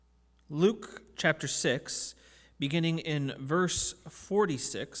Luke chapter 6, beginning in verse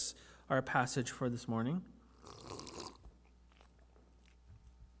 46, our passage for this morning.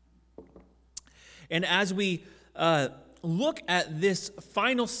 And as we look at this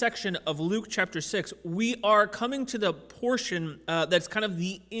final section of Luke chapter 6, we are coming to the portion that's kind of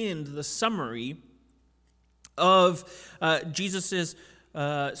the end, the summary of Jesus'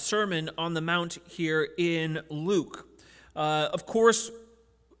 Sermon on the Mount here in Luke. Of course,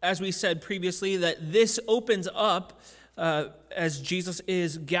 as we said previously, that this opens up as Jesus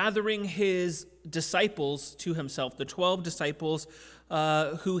is gathering his disciples to himself, the 12 disciples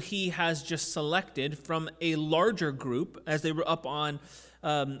who he has just selected from a larger group as they were up on,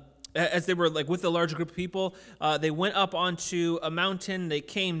 as they were like with a larger group of people. They went up onto a mountain, they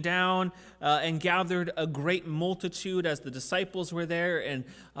came down and gathered a great multitude as the disciples were there, and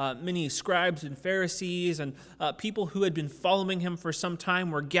many scribes and Pharisees and people who had been following him for some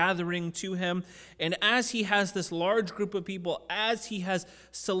time were gathering to him. And as he has this large group of people, as he has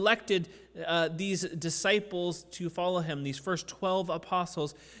selected these disciples to follow him, these first 12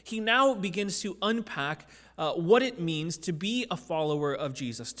 apostles, he now begins to unpack what it means to be a follower of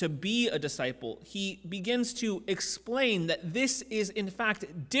Jesus, to be a disciple. He begins to explain that this is in fact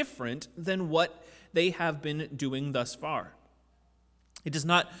different than what they have been doing thus far. It does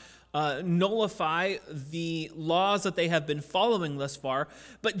not nullify the laws that they have been following thus far,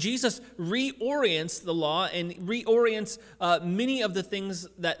 but Jesus reorients the law and reorients many of the things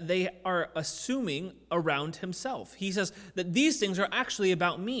that they are assuming around himself. He says that these things are actually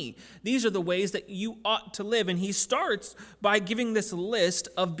about me. These are the ways that you ought to live. And he starts by giving this list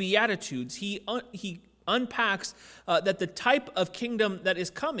of beatitudes. He unpacks that the type of kingdom that is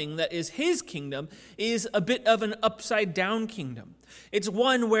coming, that is his kingdom, is a bit of an upside-down kingdom. It's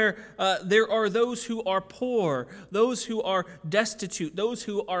one where there are those who are poor, those who are destitute, those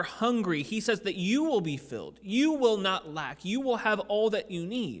who are hungry. He says that you will be filled. You will not lack. You will have all that you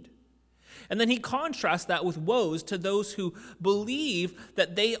need. And then he contrasts that with woes to those who believe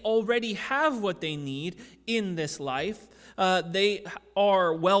that they already have what they need in this life. They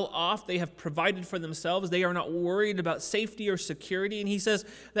are well off. They have provided for themselves. They are not worried about safety or security. And he says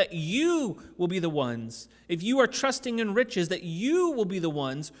that you will be the ones, if you are trusting in riches, that you will be the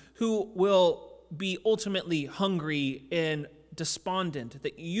ones who will be ultimately hungry and despondent,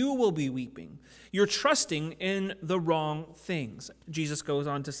 that you will be weeping. You're trusting in the wrong things, Jesus goes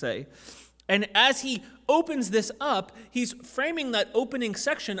on to say. And as he opens this up, he's framing that opening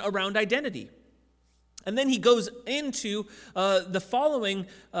section around identity. And then he goes into the following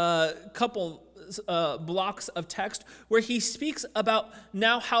couple blocks of text where he speaks about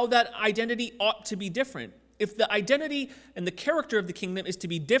now how that identity ought to be different. If the identity and the character of the kingdom is to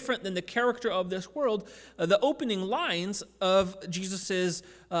be different than the character of this world, the opening lines of Jesus'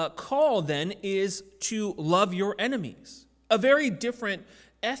 call then is to love your enemies. A very different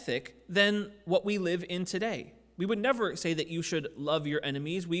ethic than what we live in today. We would never say that you should love your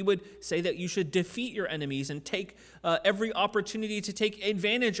enemies. We would say that you should defeat your enemies and take every opportunity to take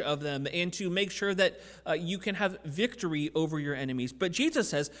advantage of them and to make sure that you can have victory over your enemies. But Jesus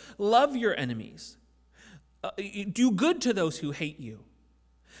says, love your enemies. Do good to those who hate you.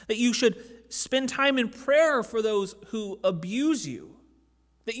 That you should spend time in prayer for those who abuse you.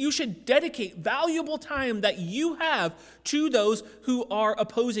 That you should dedicate valuable time that you have to those who are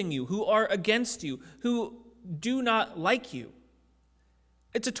opposing you, who are against you, who do not like you.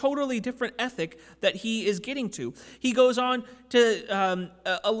 It's a totally different ethic that he is getting to. He goes on to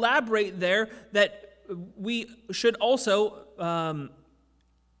elaborate there that we should also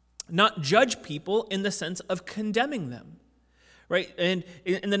not judge people in the sense of condemning them. Right? And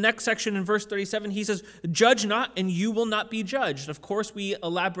in the next section in verse 37, he says, judge not and you will not be judged. Of course, we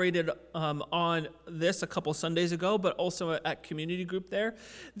elaborated on this a couple Sundays ago, but also at community group there.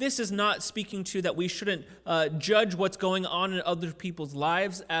 This is not speaking to that we shouldn't judge what's going on in other people's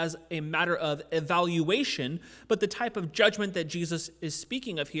lives as a matter of evaluation, but the type of judgment that Jesus is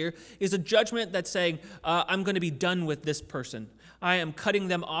speaking of here is a judgment that's saying, I'm going to be done with this person. I am cutting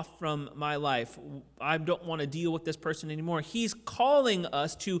them off from my life. I don't want to deal with this person anymore. He's calling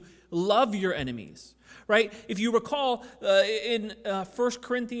us to love your enemies, right? If you recall, in 1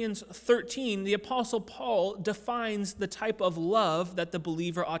 Corinthians 13, the Apostle Paul defines the type of love that the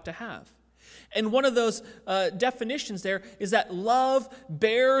believer ought to have. And one of those definitions there is that love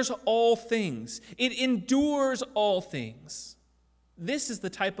bears all things. It endures all things. This is the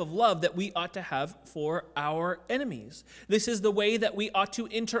type of love that we ought to have for our enemies. This is the way that we ought to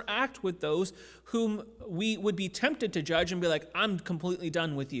interact with those whom we would be tempted to judge and be like, I'm completely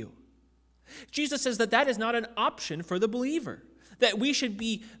done with you. Jesus says that that is not an option for the believer. that we should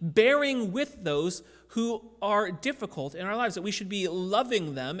be bearing with those who are difficult in our lives, that we should be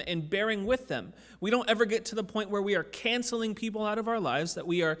loving them and bearing with them. We don't ever get to the point where we are canceling people out of our lives, that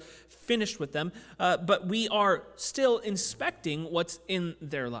we are finished with them, but we are still inspecting what's in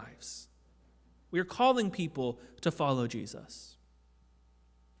their lives. We are calling people to follow Jesus.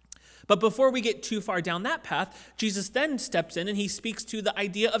 But before we get too far down that path, Jesus then steps in and he speaks to the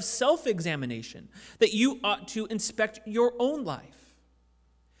idea of self-examination, that you ought to inspect your own life.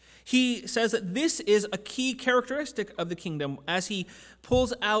 He says that this is a key characteristic of the kingdom as he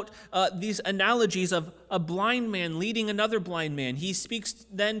pulls out these analogies of a blind man leading another blind man. He speaks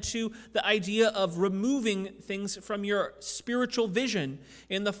then to the idea of removing things from your spiritual vision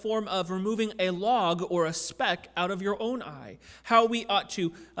in the form of removing a log or a speck out of your own eye. How we ought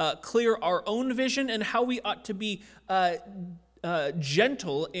to clear our own vision and how we ought to be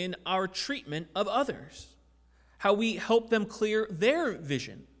gentle in our treatment of others. How we help them clear their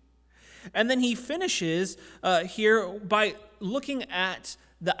vision. And then he finishes here by looking at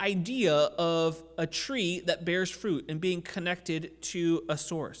the idea of a tree that bears fruit and being connected to a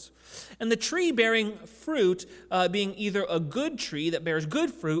source. And the tree bearing fruit being either a good tree that bears good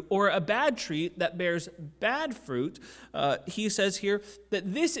fruit or a bad tree that bears bad fruit, he says here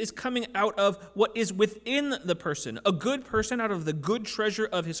that this is coming out of what is within the person. A good person out of the good treasure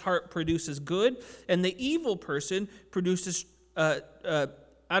of his heart produces good, and the evil person produces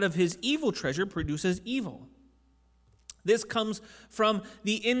out of his evil treasure produces evil. This comes from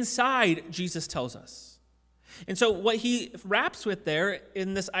the inside, Jesus tells us. And so what he wraps with there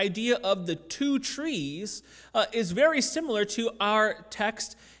in this idea of the two trees is very similar to our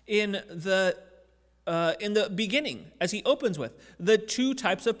text in the beginning, as he opens with the two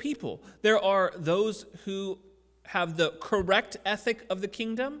types of people. There are those who have the correct ethic of the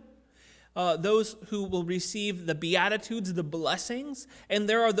kingdom, those who will receive the beatitudes, the blessings, and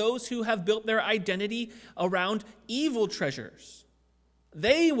there are those who have built their identity around evil treasures.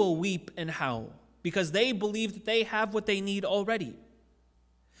 They will weep and howl because they believe that they have what they need already.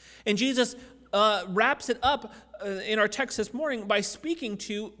 And Jesus wraps it up in our text this morning by speaking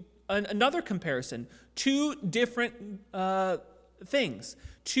to another comparison, two different things,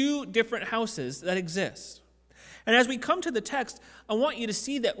 two different houses that exist. And as we come to the text, I want you to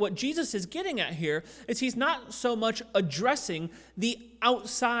see that what Jesus is getting at here is he's not so much addressing the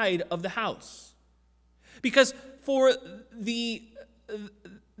outside of the house. Because for the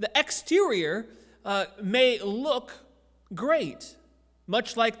exterior may look great,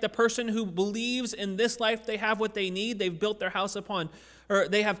 much like the person who believes in this life they have what they need, they've built their house upon, or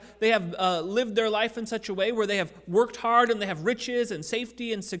they have lived their life in such a way where they have worked hard and they have riches and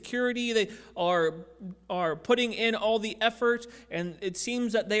safety and security. They are putting in all the effort, and it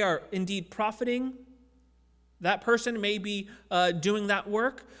seems that they are indeed profiting. That person may be doing that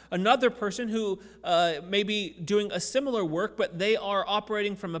work. Another person who may be doing a similar work, but they are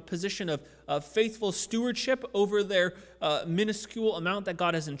operating from a position of faithful stewardship over their minuscule amount that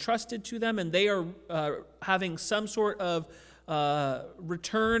God has entrusted to them, and they are having some sort of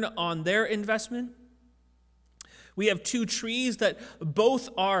return on their investment. We have two trees that both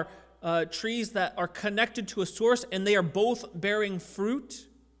are trees that are connected to a source, and they are both bearing fruit.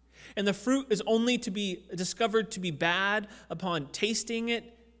 And the fruit is only to be discovered to be bad upon tasting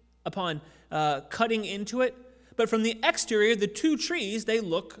it, upon cutting into it. But from the exterior, the two trees, they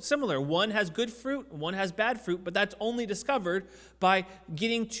look similar. One has good fruit, one has bad fruit, but that's only discovered by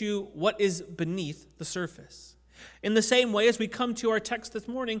getting to what is beneath the surface. In the same way, as we come to our text this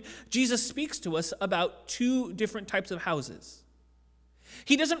morning, Jesus speaks to us about two different types of houses.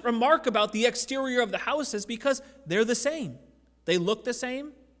 He doesn't remark about the exterior of the houses because they're the same. They look the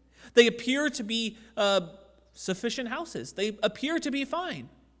same. They appear to be sufficient houses. They appear to be fine.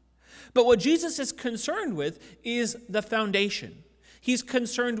 But what Jesus is concerned with is the foundation. He's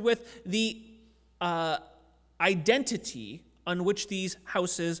concerned with the identity on which these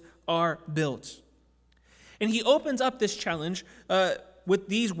houses are built. And he opens up this challenge with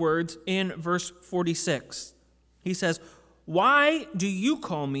these words in verse 46. He says, "Why do you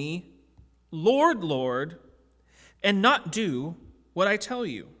call me Lord, Lord, and not do what I tell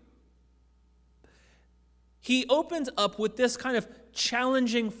you?" He opens up with this kind of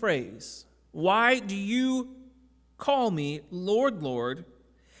challenging phrase. Why do you call me Lord, Lord,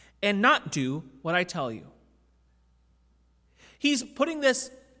 and not do what I tell you? He's putting this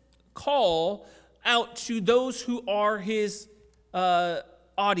call out to those who are his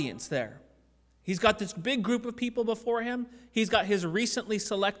audience there. He's got this big group of people before him. He's got his recently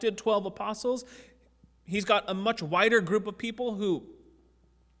selected 12 apostles. He's got a much wider group of people who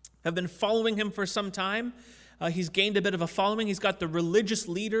have been following him for some time. He's gained a bit of a following. He's got the religious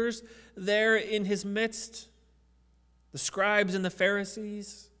leaders there in his midst, the scribes and the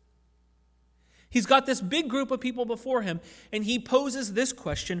Pharisees. He's got this big group of people before him, and he poses this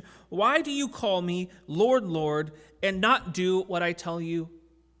question: why do you call me Lord, Lord, and not do what I tell you?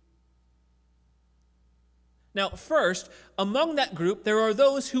 Now, first, among that group, there are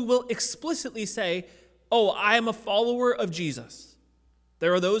those who will explicitly say, oh, I am a follower of Jesus.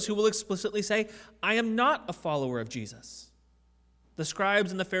 There are those who will explicitly say, I am not a follower of Jesus. The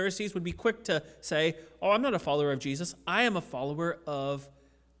scribes and the Pharisees would be quick to say, oh, I'm not a follower of Jesus. I am a follower of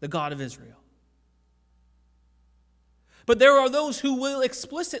the God of Israel. But there are those who will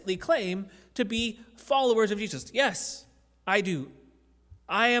explicitly claim to be followers of Jesus. Yes, I do.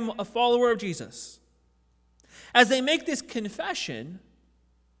 I am a follower of Jesus. As they make this confession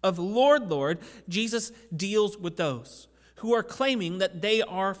of Lord, Lord, Jesus deals with those who are claiming that they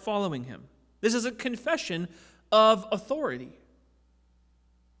are following him. This is a confession of authority.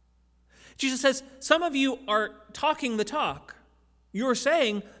 Jesus says, some of you are talking the talk. You're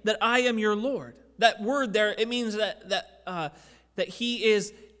saying that I am your Lord. That word there, it means that he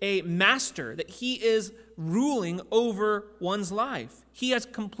is a master, that he is ruling over one's life. He has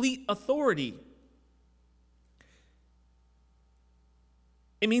complete authority.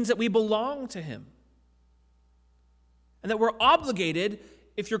 It means that we belong to him. And that we're obligated,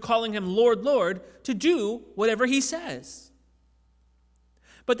 if you're calling him Lord, Lord, to do whatever he says.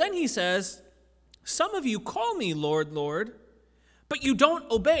 But then he says, some of you call me Lord, Lord, but you don't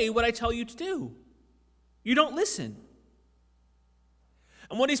obey what I tell you to do. You don't listen.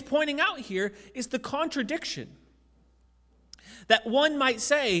 And what he's pointing out here is the contradiction. That one might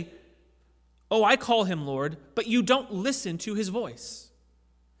say, oh, I call him Lord, but you don't listen to his voice.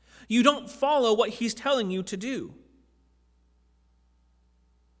 You don't follow what he's telling you to do.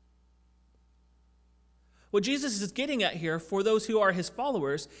 What Jesus is getting at here for those who are his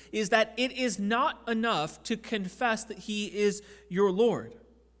followers is that it is not enough to confess that he is your Lord.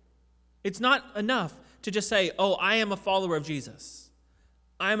 It's not enough to just say, oh, I am a follower of Jesus.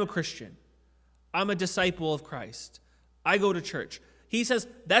 I am a Christian. I'm a disciple of Christ. I go to church. He says,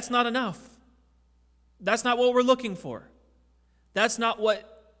 that's not enough. That's not what we're looking for. That's not what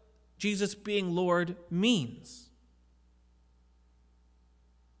Jesus being Lord means.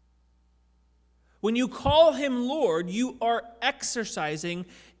 When you call him Lord, you are exercising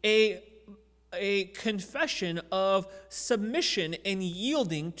a confession of submission and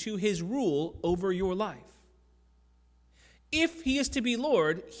yielding to his rule over your life. If he is to be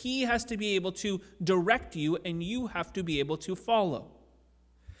Lord, he has to be able to direct you, and you have to be able to follow,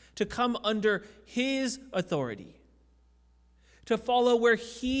 to come under his authority, to follow where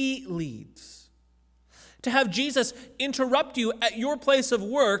he leads, to have Jesus interrupt you at your place of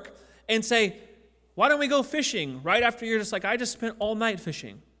work and say, why don't we go fishing? Right after you're just like, I just spent all night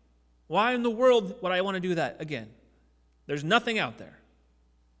fishing. Why in the world would I want to do that again? There's nothing out there.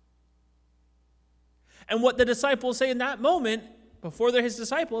 And what the disciples say in that moment, before they're his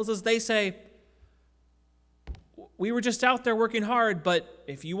disciples, is they say, we were just out there working hard, but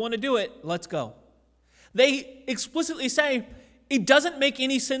if you want to do it, let's go. They explicitly say, it doesn't make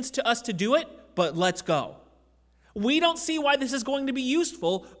any sense to us to do it, but let's go. We don't see why this is going to be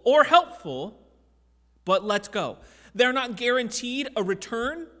useful or helpful, but let's go. They're not guaranteed a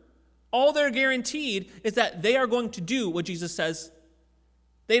return. All they're guaranteed is that they are going to do what Jesus says.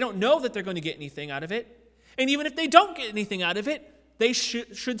 They don't know that they're going to get anything out of it. And even if they don't get anything out of it, they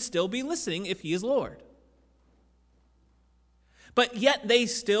should still be listening if he is Lord. But yet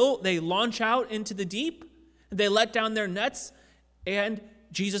they launch out into the deep, they let down their nets, and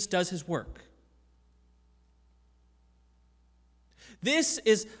Jesus does his work. This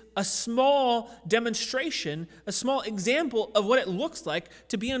is a small demonstration, a small example of what it looks like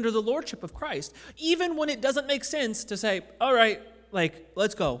to be under the lordship of Christ. Even when it doesn't make sense to say, all right,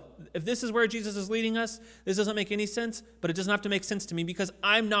 let's go. If this is where Jesus is leading us, this doesn't make any sense, but it doesn't have to make sense to me because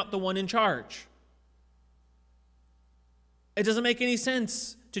I'm not the one in charge. It doesn't make any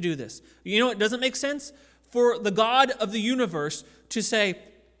sense to do this. You know, it doesn't make sense for the God of the universe to say,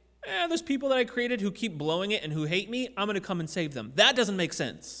 there's people that I created who keep blowing it and who hate me. I'm going to come and save them. That doesn't make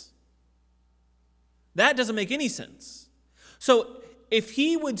sense. That doesn't make any sense. So if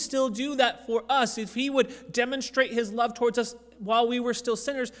he would still do that for us, if he would demonstrate his love towards us while we were still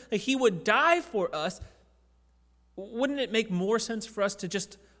sinners, that he would die for us, wouldn't it make more sense for us to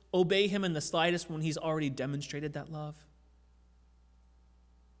just obey him in the slightest when he's already demonstrated that love?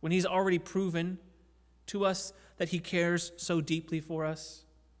 When he's already proven to us that he cares so deeply for us?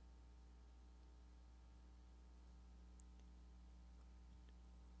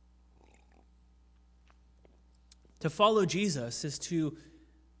 To follow Jesus is to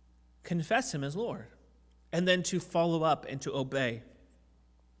confess him as Lord, and then to follow up and to obey.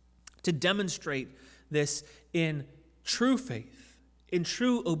 To demonstrate this in true faith, in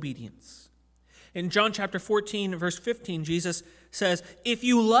true obedience. In John chapter 14, verse 15, Jesus says, "If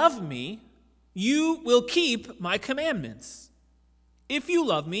you love me, you will keep my commandments." If you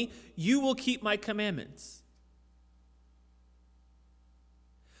love me, you will keep my commandments.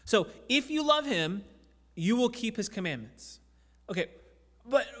 So, if you love him, you will keep his commandments. Okay,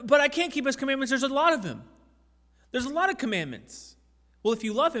 but I can't keep his commandments. There's a lot of them. There's a lot of commandments. Well, if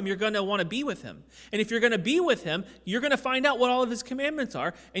you love him, you're going to want to be with him. And if you're going to be with him, you're going to find out what all of his commandments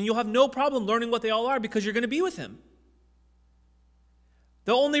are, and you'll have no problem learning what they all are because you're going to be with him.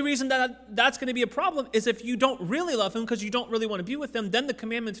 The only reason that that's going to be a problem is if you don't really love him because you don't really want to be with him, then the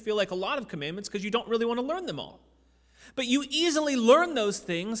commandments feel like a lot of commandments because you don't really want to learn them all. But you easily learn those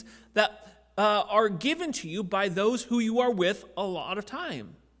things that are given to you by those who you are with a lot of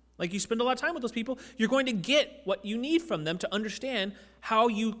time. Like you spend a lot of time with those people, you're going to get what you need from them to understand how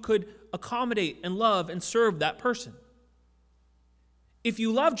you could accommodate and love and serve that person. If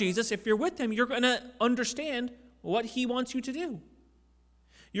you love Jesus, if you're with him, you're going to understand what he wants you to do.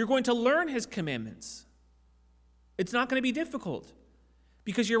 You're going to learn his commandments. It's not going to be difficult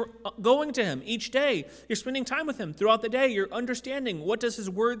because you're going to him each day. You're spending time with him throughout the day. You're understanding, what does his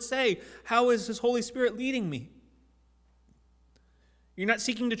word say? How is his Holy Spirit leading me? You're not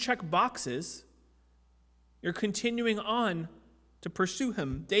seeking to check boxes. You're continuing on to pursue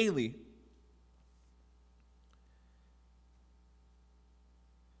him daily.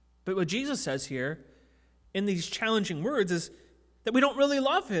 But what Jesus says here in these challenging words is that we don't really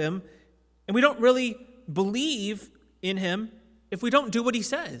love him and we don't really believe in him if we don't do what he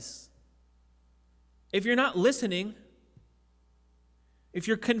says. If you're not listening, if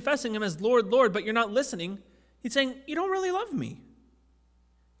you're confessing him as Lord, Lord, but you're not listening, he's saying, you don't really love me.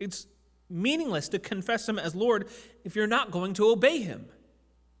 It's meaningless to confess him as Lord if you're not going to obey him.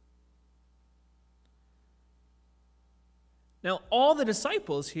 Now, all the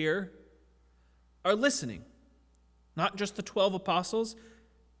disciples here are listening. Not just the 12 apostles,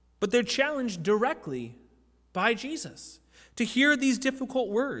 but they're challenged directly by Jesus to hear these difficult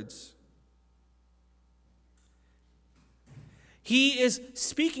words. He is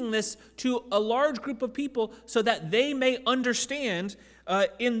speaking this to a large group of people so that they may understand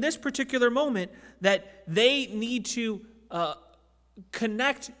in this particular moment that they need to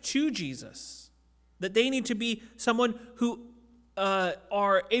connect to Jesus, that they need to be someone who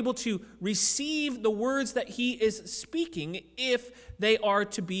are able to receive the words that he is speaking if they are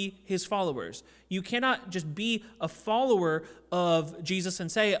to be his followers. You cannot just be a follower of Jesus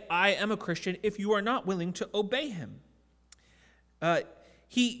and say, I am a Christian, if you are not willing to obey him.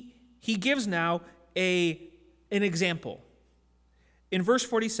 He gives now an example. In verse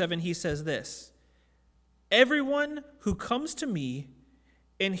 47, he says this, "Everyone who comes to me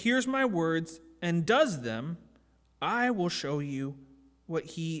and hears my words and does them, I will show you what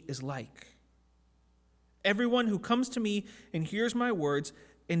he is like." Everyone who comes to me and hears my words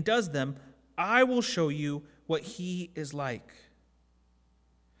and does them, I will show you what he is like.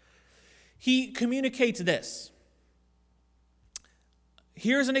 He communicates this.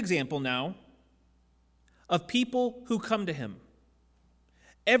 Here's an example now of people who come to him.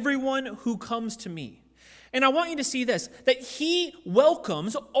 Everyone who comes to me. And I want you to see this, that he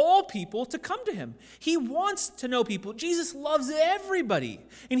welcomes all people to come to him. He wants to know people. Jesus loves everybody,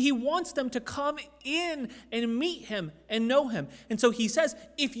 and he wants them to come in and meet him and know him. And so he says,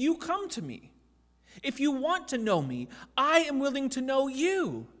 if you come to me, if you want to know me, I am willing to know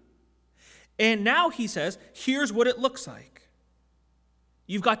you. And now he says, here's what it looks like.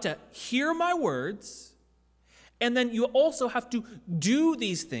 You've got to hear my words, and then you also have to do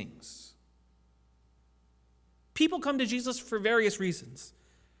these things. People come to Jesus for various reasons.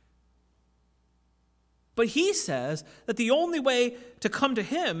 But he says that the only way to come to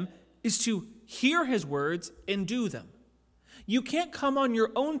him is to hear his words and do them. You can't come on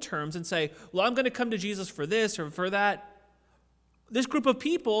your own terms and say, well, I'm going to come to Jesus for this or for that. This group of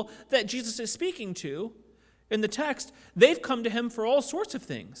people that Jesus is speaking to in the text, they've come to him for all sorts of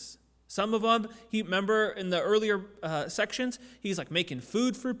things. Some of them, remember in the earlier sections, he's like making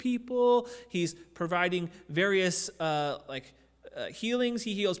food for people. He's providing various healings.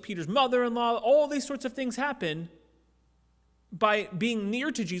 He heals Peter's mother-in-law. All these sorts of things happen by being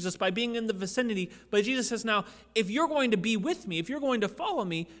near to Jesus, by being in the vicinity. But Jesus says, now, if you're going to be with me, if you're going to follow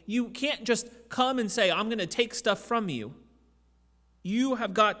me, you can't just come and say, I'm going to take stuff from you. You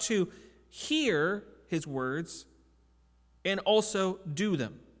have got to hear his words and also do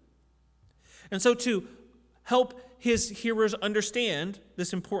them. And so to help his hearers understand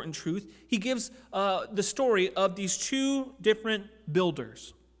this important truth, he gives the story of these two different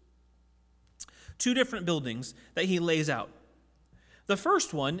builders. Two different buildings that he lays out. The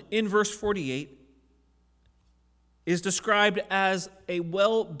first one, in verse 48, is described as a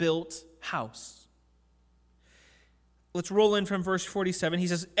well-built house. Let's roll in from verse 47. He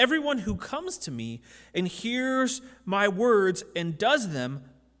says, "Everyone who comes to me and hears my words and does them,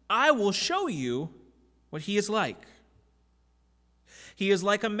 I will show you what he is like. He is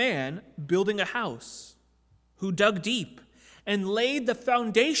like a man building a house who dug deep and laid the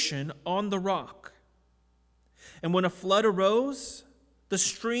foundation on the rock. And when a flood arose, the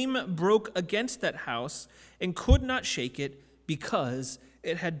stream broke against that house and could not shake it because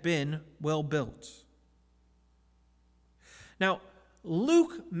it had been well built." Now,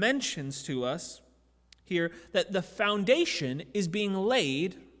 Luke mentions to us here that the foundation is being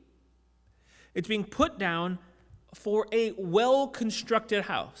laid, it's being put down for a well-constructed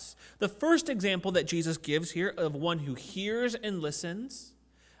house. The first example that Jesus gives here of one who hears and listens,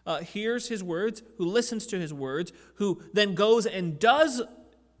 hears his words, who listens to his words, who then goes and does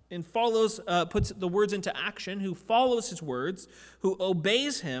and follows, puts the words into action, who follows his words, who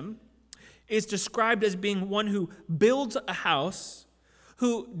obeys him, is described as being one who builds a house,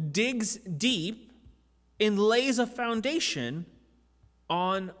 who digs deep and lays a foundation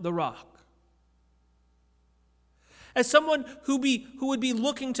on the rock. As someone who would be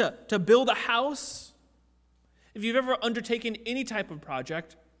looking to build a house, if you've ever undertaken any type of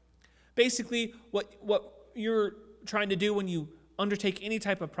project, basically what you're trying to do when you undertake any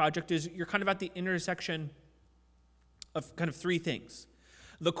type of project is you're kind of at the intersection of kind of three things: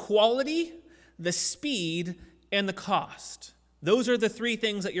 the quality, the speed, and the cost. Those are the three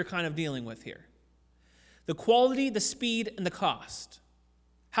things that you're kind of dealing with here. The quality, the speed, and the cost.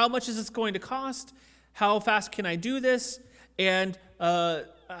 How much is this going to cost? How fast can I do this? And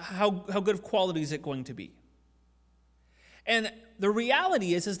how good of quality is it going to be? And the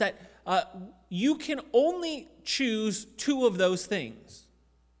reality is that you can only choose two of those things.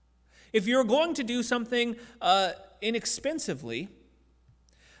 If you're going to do something inexpensively,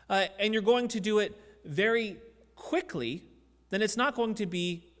 and you're going to do it very quickly, then it's not going to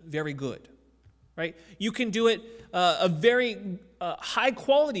be very good, right? You can do it a very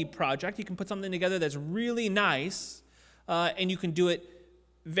high-quality project. You can put something together that's really nice, and you can do it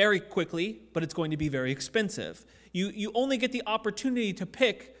very quickly, but it's going to be very expensive. You only get the opportunity to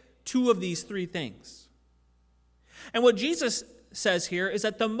pick two of these three things. And what Jesus says here is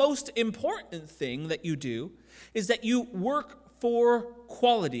that the most important thing that you do is that you work for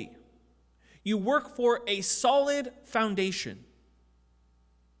quality. You work for a solid foundation.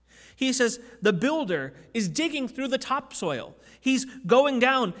 He says the builder is digging through the topsoil. He's going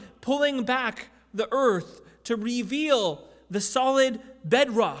down, pulling back the earth to reveal the solid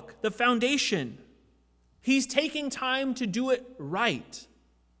bedrock, the foundation. He's taking time to do it right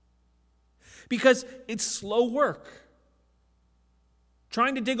because it's slow work.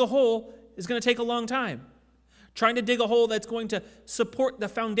 Trying to dig a hole is going to take a long time. Trying to dig a hole that's going to support the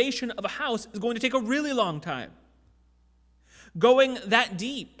foundation of a house is going to take a really long time. Going that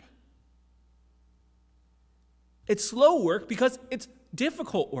deep, it's slow work because it's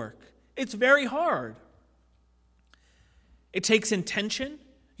difficult work. It's very hard. It takes intention.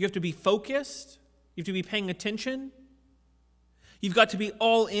 You have to be focused. You have to be paying attention. You've got to be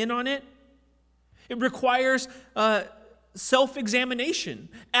all in on it. It requires self-examination.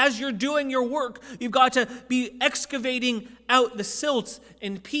 As you're doing your work, you've got to be excavating out the silts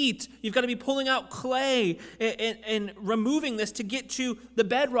and peat. You've got to be pulling out clay and removing this to get to the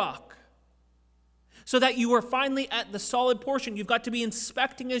bedrock so that you are finally at the solid portion. You've got to be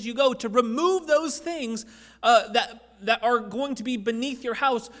inspecting as you go to remove those things that are going to be beneath your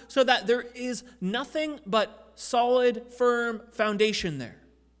house so that there is nothing but solid, firm foundation there.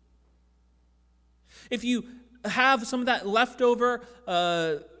 If you have some of that leftover,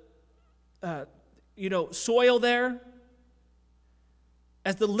 soil there,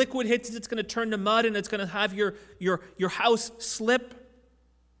 as the liquid hits it, it's going to turn to mud and it's going to have your house slip.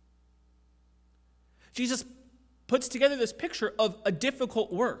 Jesus puts together this picture of a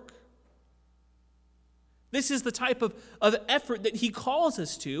difficult work. This is the type of effort that he calls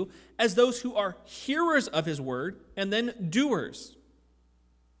us to as those who are hearers of his word and then doers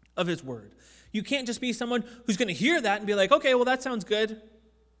of his word. You can't just be someone who's going to hear that and be like, okay, well, that sounds good.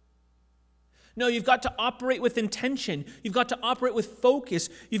 No, you've got to operate with intention. You've got to operate with focus.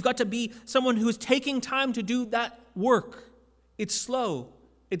 You've got to be someone who's taking time to do that work. It's slow.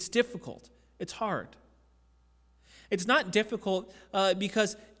 It's difficult. It's hard. It's not difficult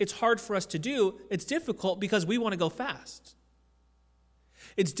because it's hard for us to do. It's difficult because we want to go fast.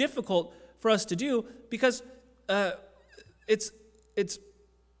 It's difficult for us to do because it's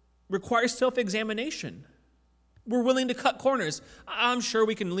requires self-examination. We're willing to cut corners. I'm sure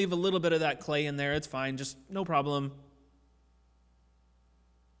we can leave a little bit of that clay in there. It's fine, just no problem.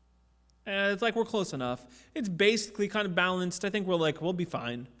 It's like we're close enough. It's basically kind of balanced. I think we'll be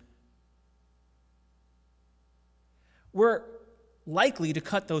fine. We're likely to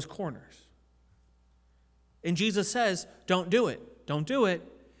cut those corners. And Jesus says, don't do it. Don't do it.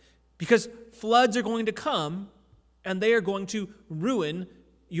 Because floods are going to come and they are going to ruin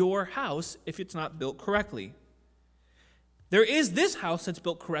your house if it's not built correctly. There is this house that's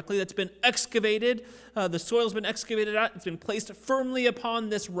built correctly, that's been excavated. The soil's been excavated out. It's been placed firmly upon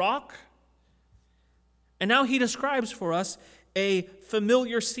this rock. And now he describes for us a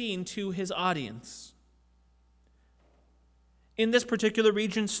familiar scene to his audience. In this particular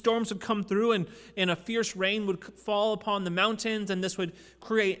region, storms would come through and a fierce rain would fall upon the mountains, and this would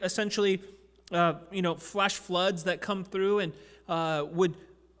create essentially flash floods that come through and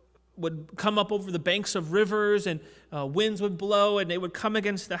would come up over the banks of rivers, and winds would blow and they would come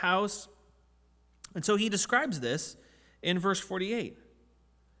against the house. And so he describes this in verse 48.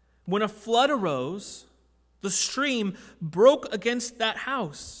 When a flood arose, the stream broke against that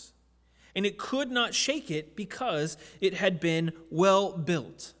house, and it could not shake it because it had been well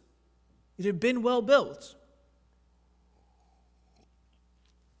built. It had been well built.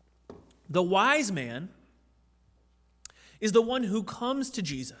 The wise man is the one who comes to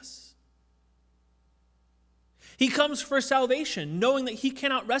Jesus. He comes for salvation, knowing that he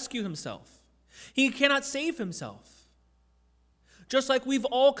cannot rescue himself. He cannot save himself. Just like we've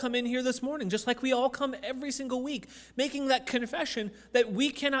all come in here this morning, just like we all come every single week, making that confession that we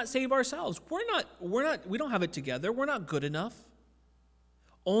cannot save ourselves. We don't have it together. We're not good enough.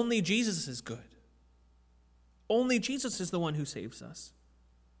 Only Jesus is good. Only Jesus is the one who saves us.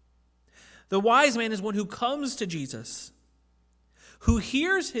 The wise man is one who comes to Jesus, who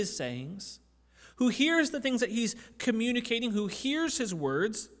hears his sayings, who hears the things that he's communicating, who hears his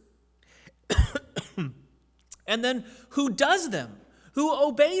words, and then who does them, who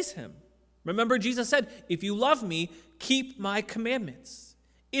obeys him. Remember, Jesus said, if you love me, keep my commandments.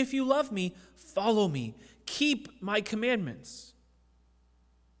 If you love me, follow me. Keep my commandments.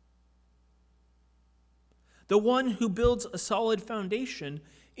 The one who builds a solid foundation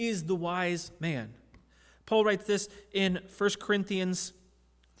is the wise man. Paul writes this in 1 Corinthians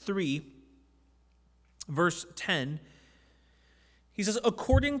 3, verse 10. He says,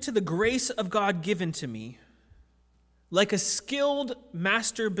 according to the grace of God given to me, like a skilled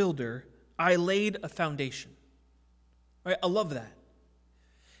master builder, I laid a foundation. Right? I love that.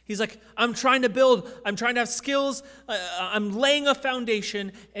 He's like, I'm trying to build, I'm trying to have skills, I'm laying a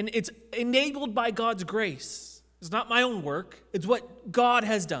foundation, and it's enabled by God's grace. It's not my own work, it's what God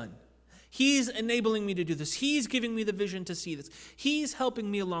has done. He's enabling me to do this. He's giving me the vision to see this. He's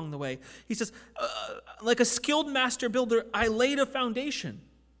helping me along the way. He says, like a skilled master builder, I laid a foundation,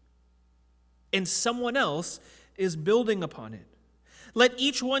 and someone else is building upon it. Let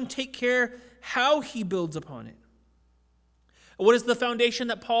each one take care how he builds upon it. What is the foundation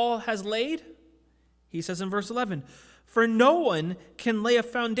that Paul has laid? He says in verse 11, for no one can lay a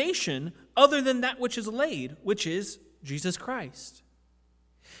foundation other than that which is laid, which is Jesus Christ.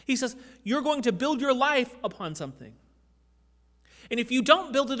 He says, you're going to build your life upon something. And if you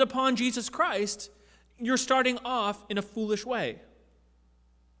don't build it upon Jesus Christ, you're starting off in a foolish way.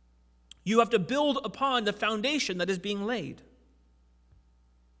 You have to build upon the foundation that is being laid.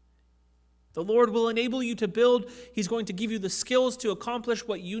 The Lord will enable you to build. He's going to give you the skills to accomplish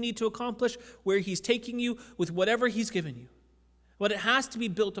what you need to accomplish, where he's taking you with whatever he's given you. But it has to be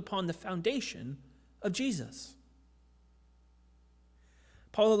built upon the foundation of Jesus.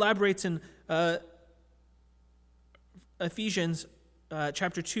 Paul elaborates in Ephesians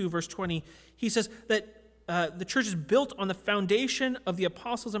chapter 2, verse 20. He says that the church is built on the foundation of the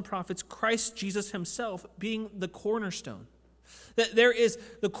apostles and prophets, Christ Jesus himself being the cornerstone. That there is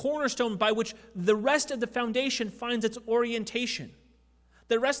the cornerstone by which the rest of the foundation finds its orientation.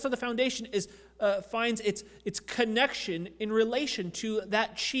 The rest of the foundation finds its connection in relation to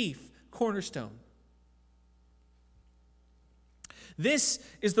that chief cornerstone. This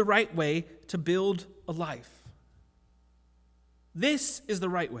is the right way to build a life. This is the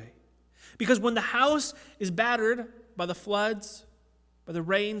right way. Because when the house is battered by the floods, by the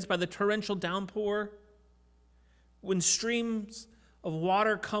rains, by the torrential downpour, when streams of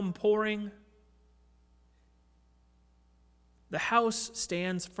water come pouring, the house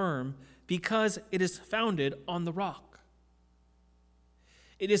stands firm because it is founded on the rock.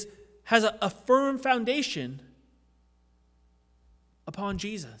 It has a firm foundation upon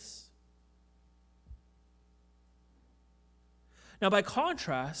Jesus. Now, by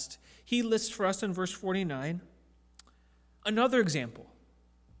contrast, he lists for us in verse 49 another example.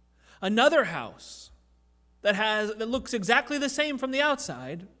 Another house that looks exactly the same from the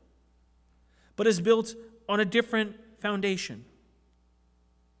outside, but is built on a different foundation.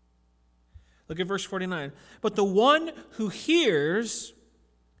 Look at verse 49. But the one who hears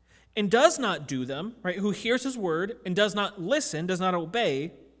and does not do them, right, who hears his word and does not listen, does not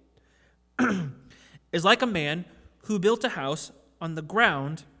obey, is like a man who built a house on the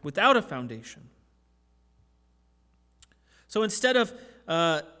ground without a foundation. So instead of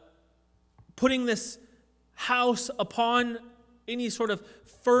putting this house upon any sort of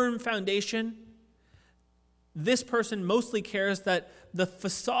firm foundation, this person mostly cares that the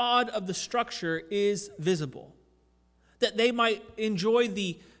facade of the structure is visible, that they might enjoy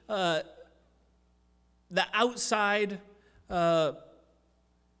the outside, the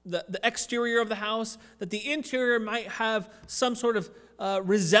exterior of the house, that the interior might have some sort of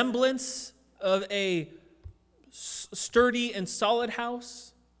resemblance of a sturdy and solid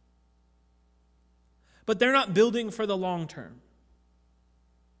house. But they're not building for the long term.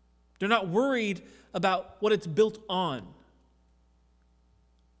 They're not worried about what it's built on.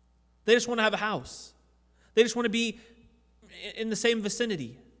 They just want to have a house. They just want to be in the same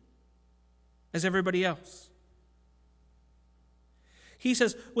vicinity as everybody else. He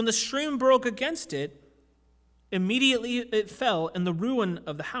says, when the stream broke against it, immediately it fell, and the ruin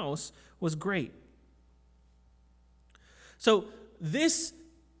of the house was great. So this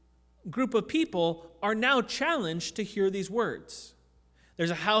group of people are now challenged to hear these words.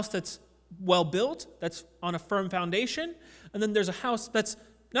 There's a house that's well built, that's on a firm foundation, and then there's a house that's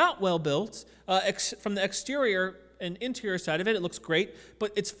not well built. From the exterior and interior side of it, it looks great,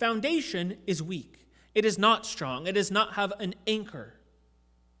 but its foundation is weak. It is not strong. It does not have an anchor.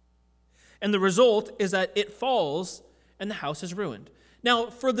 And the result is that it falls and the house is ruined. Now,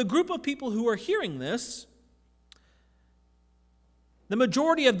 for the group of people who are hearing this, the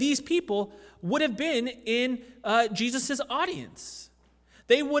majority of these people would have been in Jesus' audience.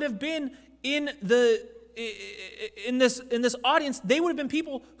 They would have been in this audience. They would have been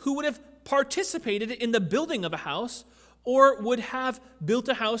people who would have participated in the building of a house or would have built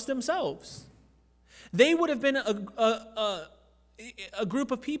a house themselves. They would have been a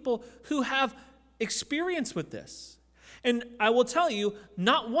group of people who have experience with this. And I will tell you,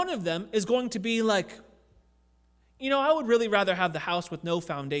 not one of them is going to be like, I would really rather have the house with no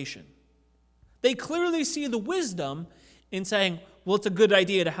foundation. They clearly see the wisdom in saying, well, it's a good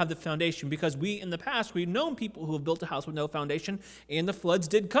idea to have the foundation because in the past, we've known people who have built a house with no foundation, and the floods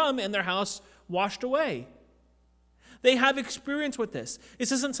did come and their house washed away. They have experience with this.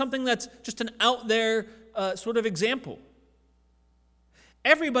 This isn't something that's just an out there sort of example.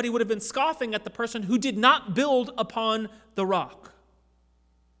 Everybody would have been scoffing at the person who did not build upon the rock.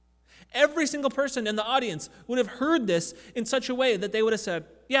 Every single person in the audience would have heard this in such a way that they would have said,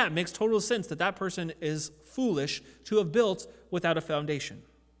 yeah, it makes total sense that person is foolish to have built without a foundation.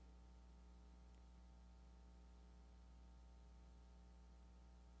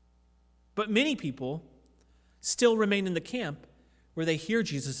 But many people still remain in the camp where they hear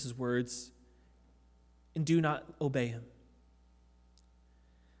Jesus' words and do not obey him.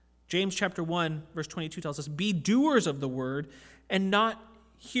 James chapter 1, verse 22 tells us, be doers of the word and not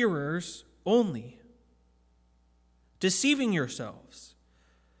hearers only, deceiving yourselves.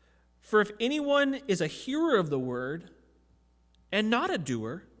 For if anyone is a hearer of the word and not a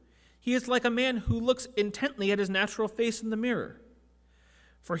doer, he is like a man who looks intently at his natural face in the mirror.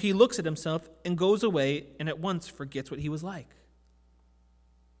 For he looks at himself and goes away and at once forgets what he was like.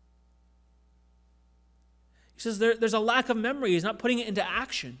 He says there's a lack of memory. He's not putting it into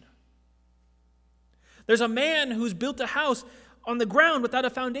action. There's a man who's built a house on the ground without a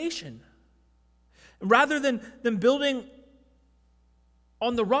foundation. Rather than building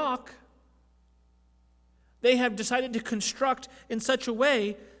on the rock, they have decided to construct in such a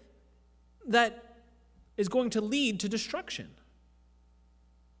way that is going to lead to destruction.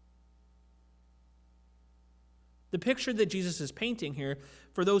 The picture that Jesus is painting here,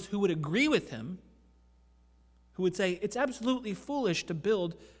 for those who would agree with him, who would say it's absolutely foolish to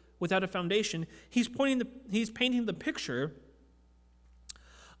build without a foundation, he's painting the picture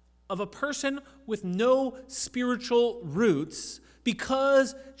of a person with no spiritual roots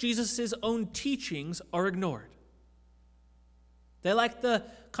because Jesus' own teachings are ignored. They like the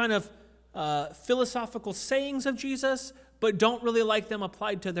kind of philosophical sayings of Jesus, but don't really like them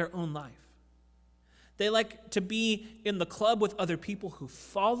applied to their own life. They like to be in the club with other people who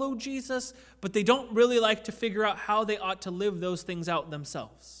follow Jesus, but they don't really like to figure out how they ought to live those things out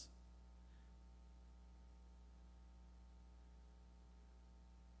themselves.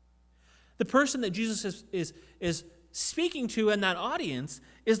 The person that Jesus is speaking to in that audience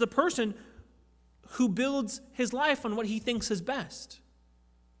is the person who builds his life on what he thinks is best.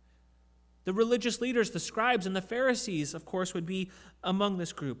 The religious leaders, the scribes, and the Pharisees, of course, would be among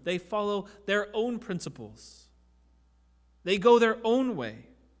this group. They follow their own principles. They go their own way.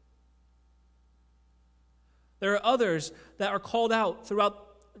 There are others that are called out throughout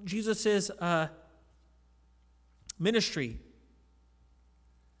Jesus' ministry.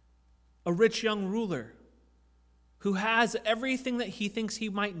 A rich young ruler who has everything that he thinks he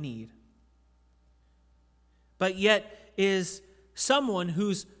might need, but yet is someone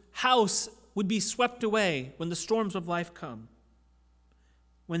whose house would be swept away when the storms of life come,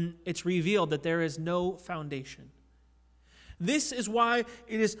 when it's revealed that there is no foundation. This is why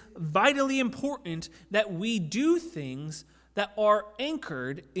it is vitally important that we do things that are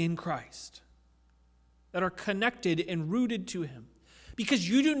anchored in Christ, that are connected and rooted to him. Because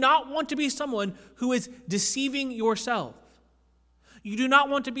you do not want to be someone who is deceiving yourself. You do not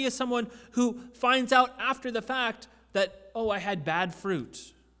want to be someone who finds out after the fact that, I had bad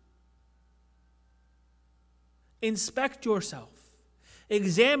fruit. Inspect yourself.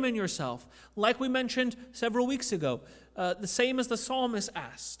 Examine yourself. Like we mentioned several weeks ago, the same as the psalmist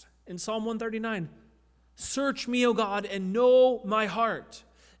asked in Psalm 139. Search me, O God, and know my heart,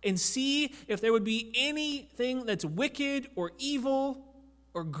 and see if there would be anything that's wicked or evil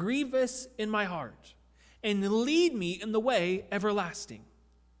or grievous in my heart, and lead me in the way everlasting.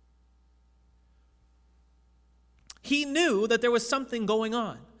 He knew that there was something going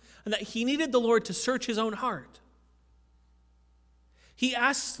on, and that he needed the Lord to search his own heart. He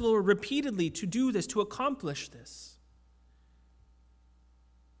asks the Lord repeatedly to do this, to accomplish this.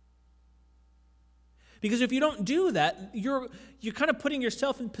 Because if you don't do that, you're kind of putting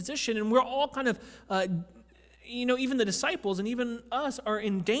yourself in position, and we're all kind of, even the disciples and even us are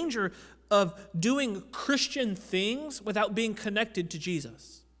in danger of doing Christian things without being connected to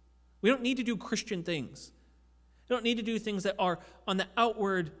Jesus. We don't need to do Christian things. We don't need to do things that are on the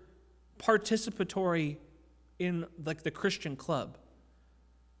outward participatory in like the Christian club.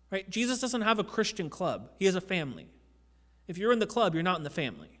 Right? Jesus doesn't have a Christian club. He has a family. If you're in the club, you're not in the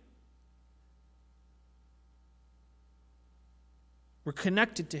family. We're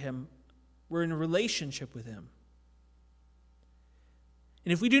connected to him. We're in a relationship with him.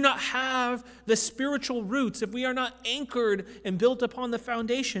 And if we do not have the spiritual roots, if we are not anchored and built upon the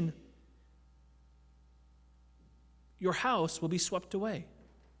foundation, your house will be swept away.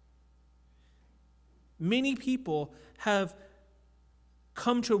 Many people have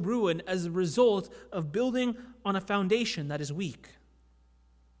come to ruin as a result of building on a foundation that is weak.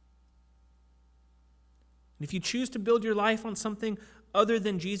 And if you choose to build your life on something other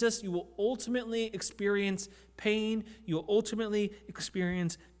than Jesus, you will ultimately experience pain. You will ultimately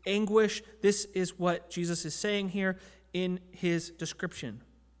experience anguish. This is what Jesus is saying here in his description.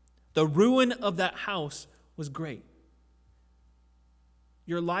 The ruin of that house was great.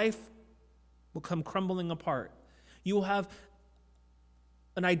 Your life will come crumbling apart. You will have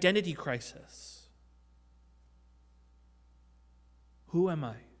an identity crisis. Who am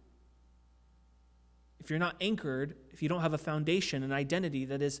I? If you're not anchored, if you don't have a foundation, an identity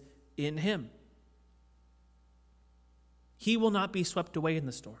that is in him, he will not be swept away in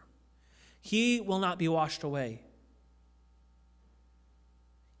the storm. He will not be washed away.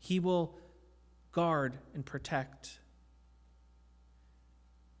 He will guard and protect.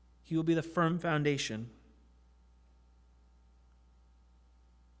 He will be the firm foundation.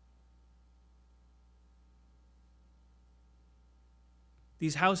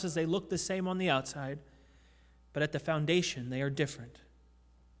 These houses, they look the same on the outside, but at the foundation, they are different.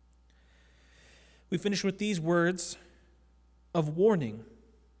 We finish with these words of warning.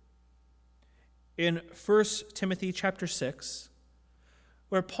 In 1 Timothy chapter 6,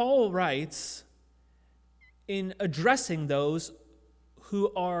 where Paul writes in addressing those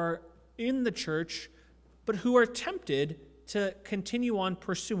who are in the church, but who are tempted to continue on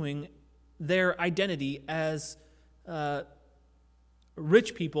pursuing their identity as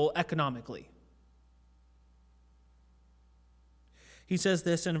rich people economically. He says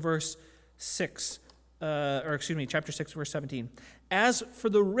this in chapter 6, verse 17. As for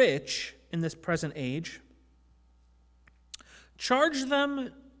the rich in this present age, charge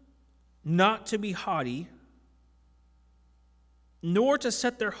them not to be haughty, nor to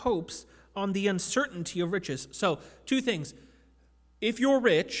set their hopes on the uncertainty of riches. So, two things. If you're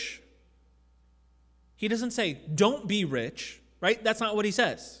rich, He doesn't say, don't be rich, right? That's not what he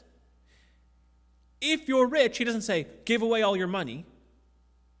says. If you're rich, he doesn't say, give away all your money.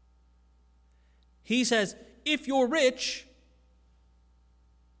 He says, if you're rich,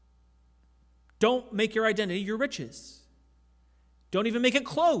 don't make your identity your riches. Don't even make it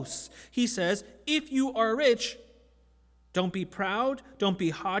close. He says, if you are rich, don't be proud, don't be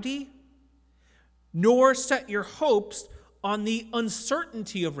haughty, nor set your hopes on the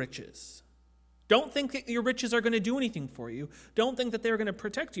uncertainty of riches. Don't think that your riches are going to do anything for you. Don't think that they're going to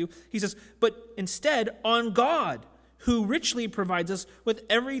protect you. He says, but instead on God, who richly provides us with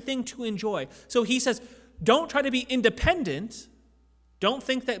everything to enjoy. So he says, don't try to be independent. Don't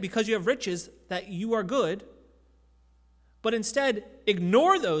think that because you have riches that you are good. But instead,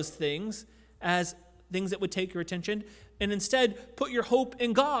 ignore those things as things that would take your attention. And instead, put your hope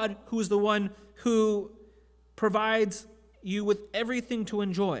in God, who is the one who provides you with everything to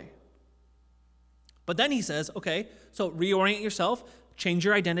enjoy. But then he says, okay, so reorient yourself, change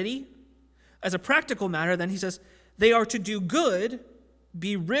your identity. As a practical matter, then he says, they are to do good,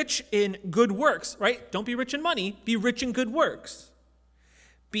 be rich in good works, right? Don't be rich in money, be rich in good works.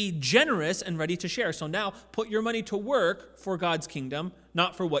 Be generous and ready to share. So now put your money to work for God's kingdom,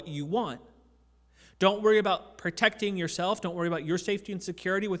 not for what you want. Don't worry about protecting yourself. Don't worry about your safety and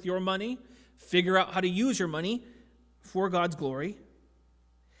security with your money. Figure out how to use your money for God's glory.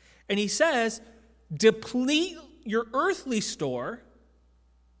 And he says, deplete your earthly store.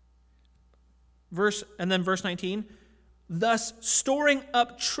 Verse 19, thus storing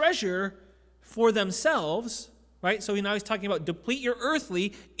up treasure for themselves. Right? So now he's talking about deplete your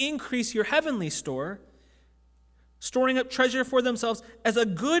earthly, increase your heavenly store, storing up treasure for themselves as a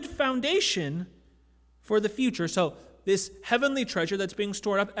good foundation for the future. So this heavenly treasure that's being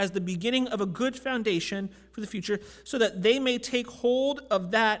stored up as the beginning of a good foundation for the future, so that they may take hold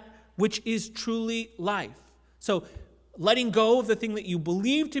of that which is truly life. So letting go of the thing that you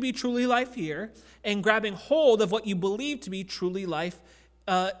believe to be truly life here and grabbing hold of what you believe to be truly life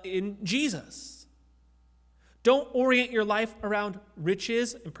in Jesus. Don't orient your life around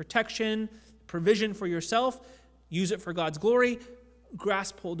riches and protection, provision for yourself. Use it for God's glory.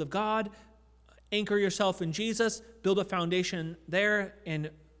 Grasp hold of God. Anchor yourself in Jesus. Build a foundation there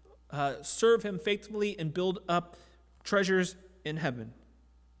and serve him faithfully and build up treasures in heaven.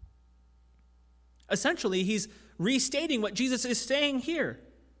 Essentially, he's restating what Jesus is saying here.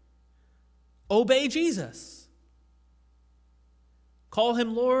 Obey Jesus. Call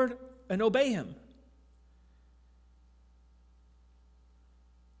him Lord and obey him.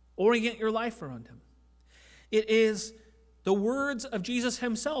 Orient your life around him. It is the words of Jesus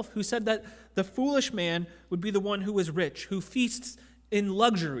himself who said that the foolish man would be the one who is rich, who feasts in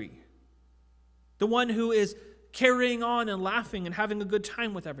luxury, the one who is carrying on and laughing and having a good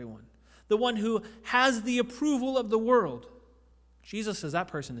time with everyone, the one who has the approval of the world. Jesus says that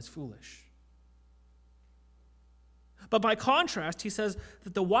person is foolish. But by contrast, he says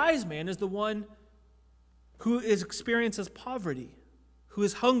that the wise man is the one who experiences poverty, who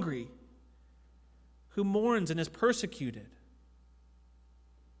is hungry, who mourns and is persecuted.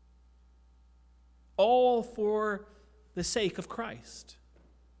 All for the sake of Christ.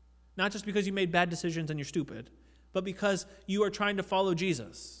 Not just because you made bad decisions and you're stupid, but because you are trying to follow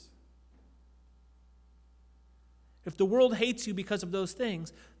Jesus. If the world hates you because of those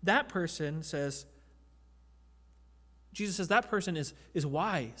things, that person says, Jesus says that person is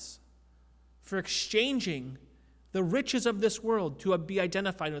wise for exchanging the riches of this world to be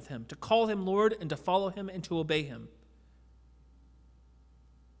identified with him, to call him Lord and to follow him and to obey him.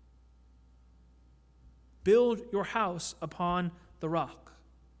 Build your house upon the rock.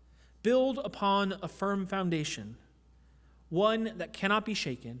 Build upon a firm foundation, one that cannot be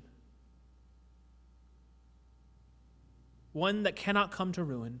shaken, one that cannot come to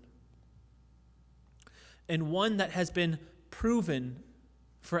ruin, and one that has been proven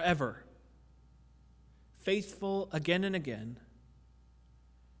forever, faithful again and again.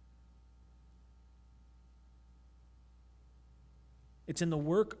 It's in the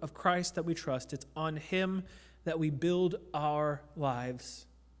work of Christ that we trust. It's on him that we build our lives.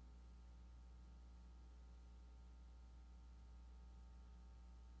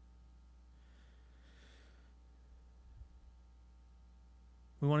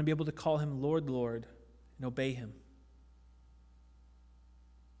 We want to be able to call him Lord, Lord, and obey him.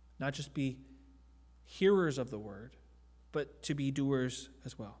 Not just be hearers of the word, but to be doers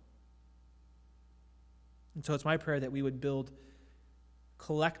as well. And so it's my prayer that we would build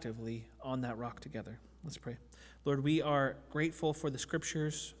collectively on that rock together. Let's pray. Lord, we are grateful for the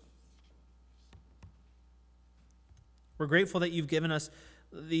scriptures. We're grateful that you've given us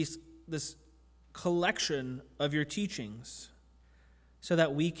this collection of your teachings so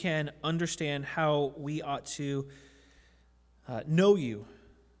that we can understand how we ought to know you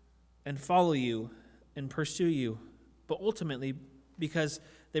and follow you and pursue you, but ultimately because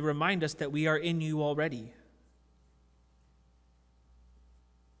they remind us that we are in you already.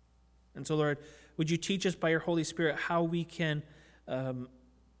 And so, Lord, would you teach us by your Holy Spirit how we can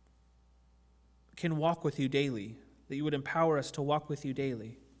walk with you daily, that you would empower us to walk with you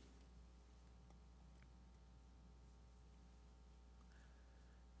daily.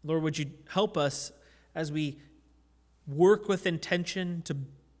 Lord, would you help us as we work with intention to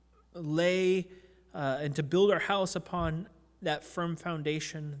lay and to build our house upon that firm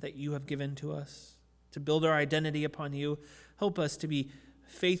foundation that you have given to us, to build our identity upon you. Help us to be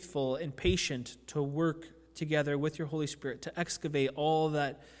faithful and patient to work together with your Holy Spirit to excavate all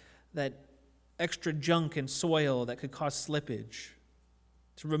that extra junk and soil that could cause slippage,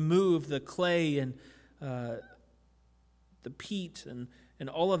 to remove the clay and the peat and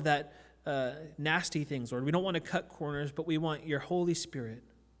all of that nasty things, Lord. We don't want to cut corners, but we want your Holy Spirit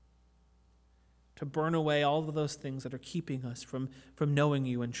to burn away all of those things that are keeping us from knowing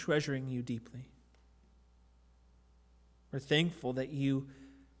you and treasuring you deeply. We're thankful that you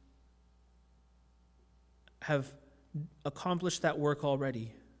have accomplished that work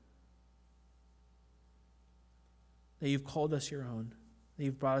already, that you've called us your own, that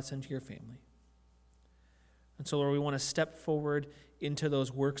you've brought us into your family. And so, Lord, we want to step forward into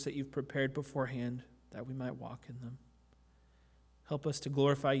those works that you've prepared beforehand, that we might walk in them. Help us to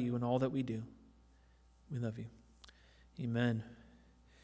glorify you in all that we do. We love you. Amen.